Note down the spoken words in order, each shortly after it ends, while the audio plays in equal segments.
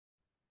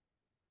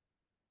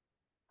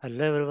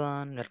Hello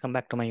everyone, welcome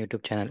back to my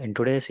YouTube channel. In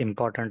today's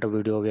important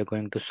video, we are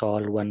going to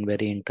solve one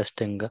very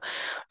interesting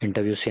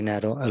interview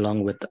scenario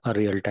along with a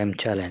real-time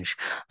challenge.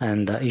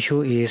 And the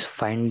issue is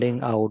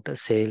finding out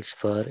sales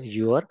for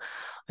your,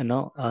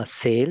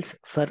 sales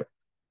for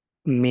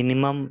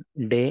minimum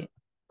day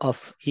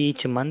of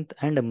each month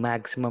and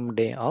maximum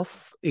day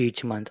of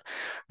each month.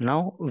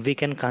 Now we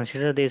can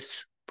consider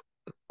this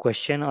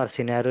question or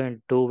scenario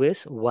in two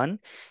ways. One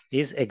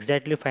is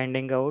exactly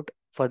finding out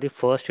for the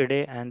first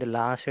day and the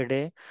last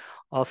day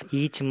of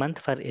each month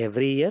for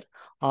every year,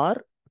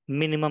 or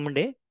minimum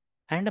day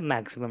and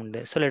maximum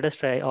day. So let us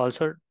try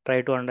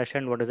to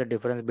understand what is the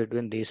difference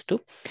between these two.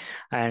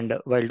 And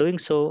while doing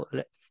so,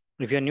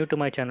 if you're new to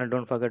my channel,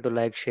 don't forget to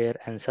like, share,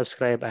 and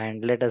subscribe,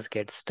 and let us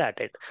get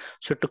started.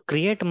 So to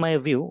create my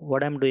view,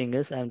 what I'm doing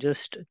is I'm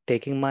just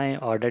taking my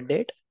order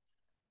date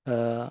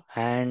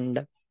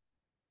and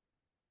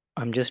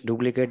I'm just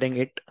duplicating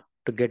it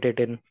to get it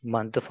in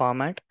month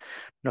format.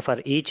 Now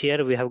for each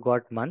year we have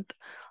got month.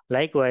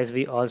 Likewise,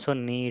 we also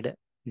need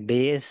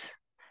days,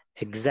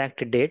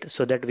 exact date,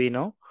 so that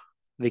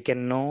we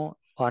can know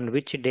on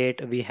which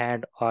date we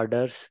had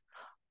orders,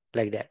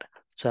 like that.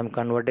 So I'm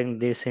converting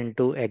this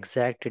into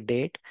exact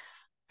date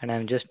and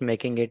I'm just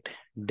making it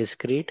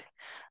discrete.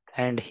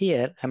 And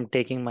here I'm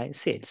taking my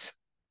sales.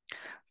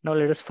 Now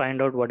let us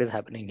find out what is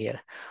happening here.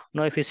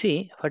 Now if you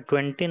see for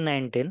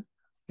 2019,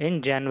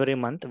 in January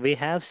month, we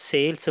have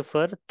sales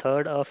for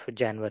 3rd of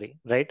January,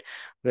 right?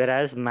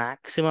 Whereas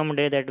maximum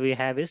day that we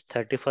have is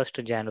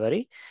 31st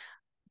January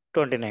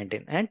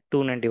 2019 and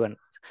 291.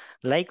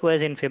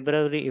 Likewise in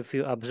February, if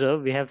you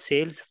observe, we have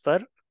sales for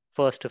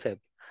 1st Feb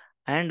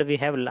and we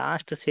have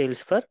last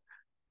sales for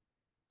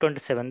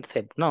 27th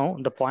Feb. Now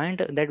the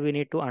point that we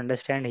need to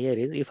understand here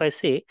is, if I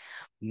say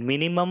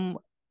minimum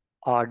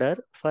order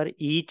for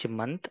each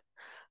month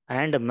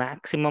and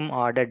maximum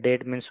order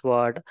date, means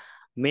what?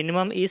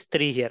 Minimum is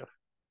 3 here,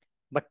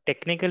 but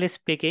technically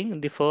speaking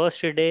the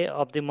first day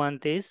of the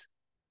month is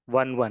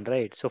 1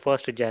 right? So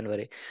 1st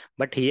January.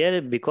 But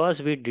here,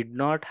 because we did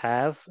not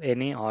have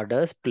any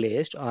orders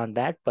placed on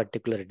that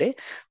particular day,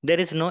 there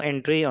is no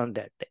entry on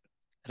that day,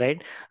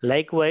 right?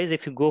 Likewise,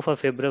 if you go for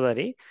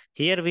February,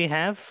 here we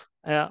have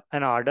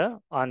an order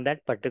on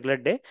that particular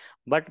day,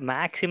 but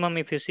maximum,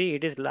 if you see,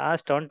 it is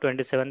last on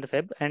 27th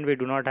Feb, and we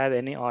do not have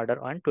any order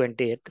on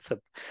 28th Feb.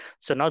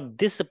 So now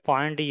this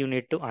point you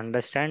need to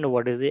understand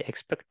what is the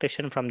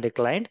expectation from the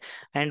client,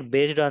 and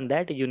based on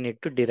that you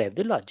need to derive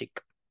the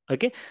logic.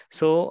 Okay,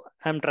 so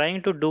I'm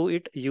trying to do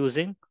it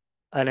using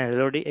an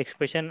LOD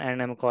expression,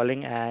 and I'm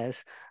calling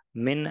as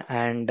min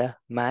and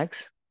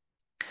max.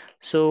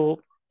 So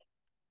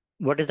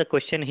what is the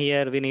question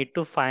here? We need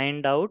to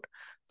find out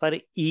for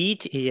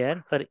each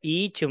year, for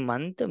each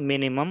month,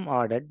 minimum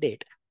order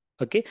date.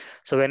 Okay,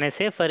 so when I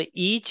say for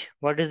each,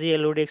 what is the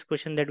LOD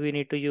expression that we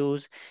need to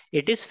use?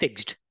 It is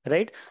fixed,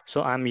 right?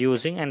 So I'm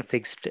using an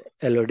fixed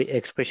LOD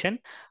expression.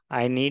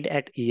 I need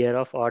at year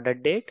of order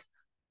date,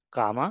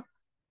 comma,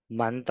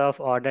 month of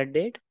order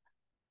date.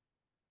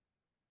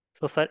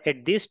 So for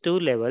at these two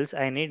levels,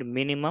 I need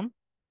minimum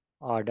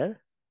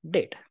order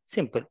date.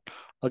 Simple.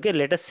 Okay,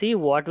 let us see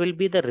what will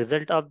be the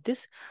result of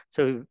this.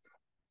 So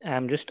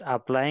I'm just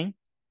applying.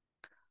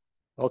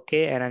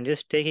 Okay, and I'm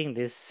just taking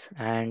this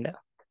and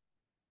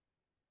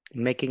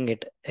making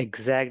it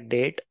exact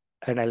date,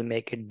 and I'll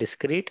make it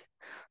discrete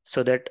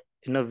so that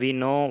we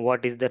know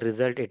what is the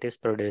result it is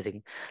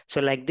producing. So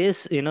like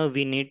this,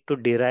 we need to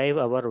derive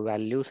our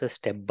values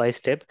step by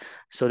step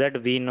so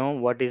that we know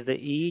what is the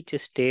each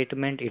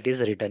statement it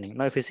is returning.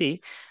 Now if you see,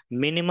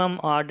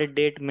 minimum order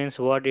date means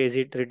what is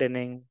it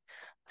returning?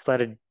 For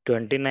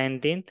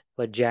 2019,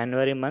 for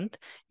January month,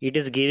 it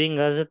is giving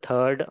us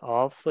 3rd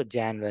of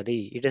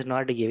January. It is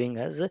not giving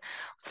us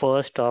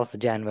 1st of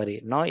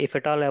January. Now if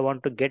at all I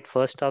want to get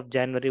 1st of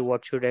January,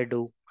 what should I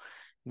do?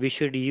 We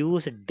should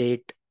use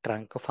date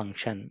trunc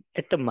function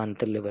at the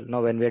month level.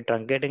 Now when we are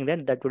truncating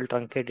that will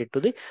truncate it to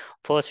the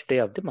first day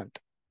of the month,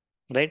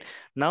 right?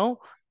 Now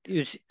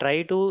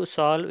try to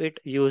solve it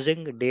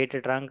using date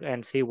trunc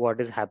and see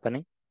what is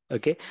happening.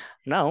 Okay,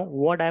 now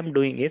what I'm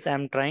doing is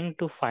I'm trying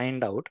to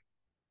find out,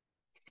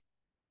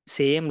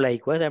 same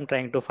likewise I'm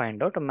trying to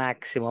find out a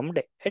maximum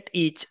day at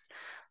each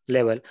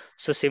level.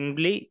 So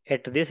simply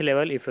at this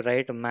level, if you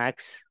write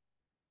max,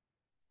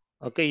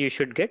 okay, you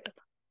should get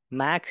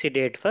max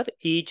date for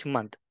each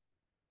month.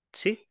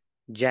 See,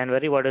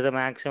 January, what is the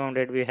maximum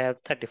date we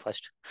have?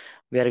 31st.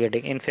 We are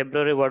getting. In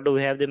February, what do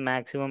we have the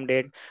maximum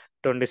date?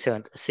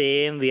 27th.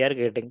 Same we are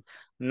getting.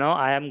 Now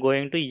I am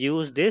going to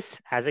use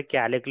this as a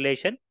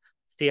calculation.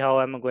 See how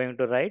I'm going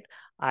to write.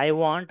 I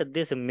want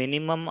this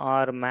minimum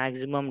or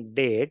maximum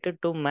date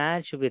to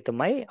match with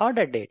my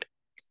order date.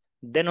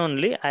 Then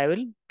only I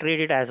will treat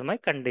it as my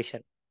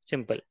condition.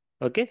 Simple.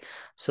 Okay.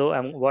 So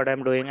what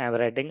I'm doing, I'm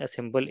writing a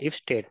simple if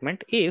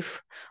statement.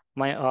 If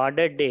my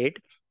order date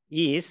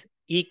is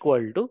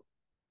equal to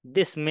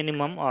this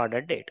minimum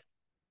order date.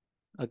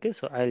 Okay,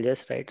 so I'll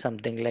just write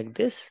something like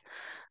this,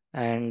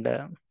 and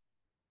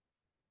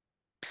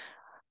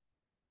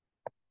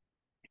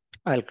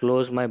I'll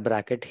close my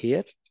bracket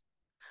here.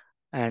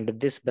 and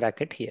this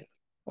bracket here,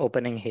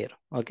 opening here.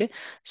 Okay,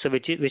 so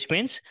which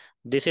means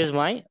this is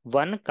my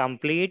one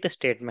complete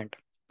statement.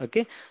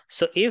 Okay,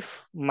 so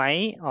if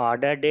my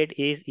order date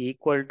is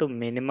equal to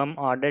minimum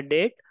order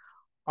date,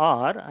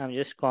 or I'm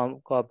just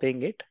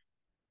copying it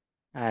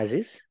as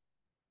is,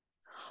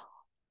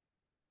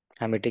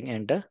 I'm hitting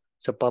enter.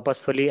 So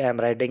purposefully I'm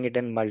writing it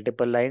in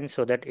multiple lines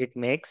so that it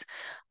makes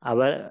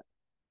our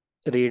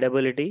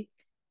readability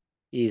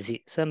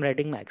easy. So I'm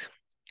writing max.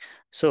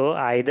 So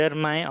either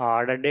my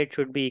order date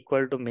should be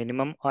equal to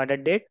minimum order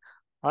date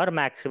or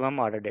maximum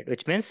order date,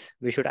 which means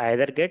we should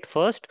either get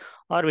first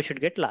or we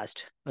should get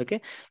last.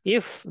 Okay.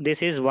 If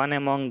this is one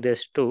among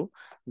these two,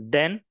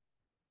 then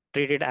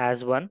treat it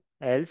as one,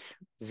 else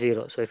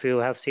zero. So if you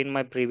have seen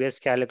my previous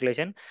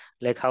calculation,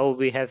 like how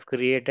we have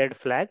created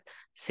flag,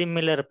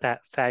 similar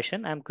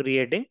fashion, I'm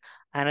creating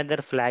another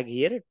flag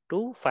here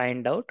to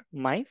find out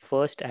my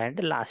first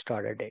and last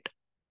order date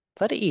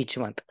for each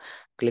month.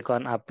 Click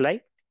on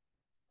apply.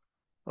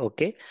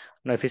 Okay.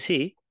 Now if you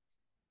see,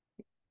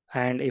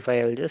 and if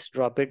I'll just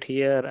drop it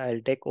here,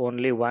 I'll take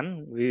only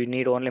one. We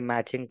need only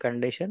matching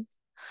condition.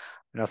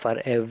 Now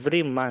for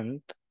every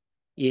month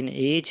in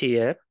each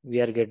year,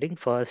 we are getting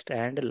first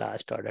and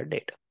last order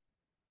date.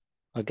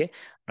 Okay.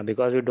 Now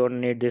because we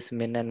don't need this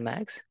min and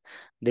max,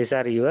 these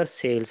are your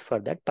sales for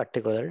that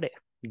particular day.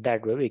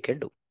 That way we can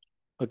do.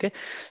 Okay,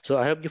 so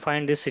I hope you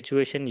find this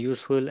situation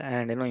useful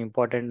and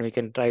important. We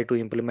can try to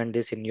implement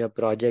this in your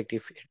project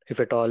if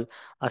at all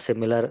a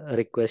similar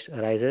request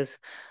arises.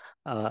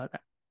 uh,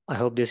 I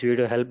hope this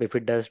video helped. If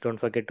it does, don't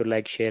forget to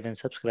like, share and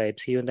subscribe.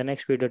 See you in the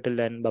next video. Till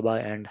then, bye bye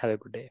and have a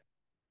good day.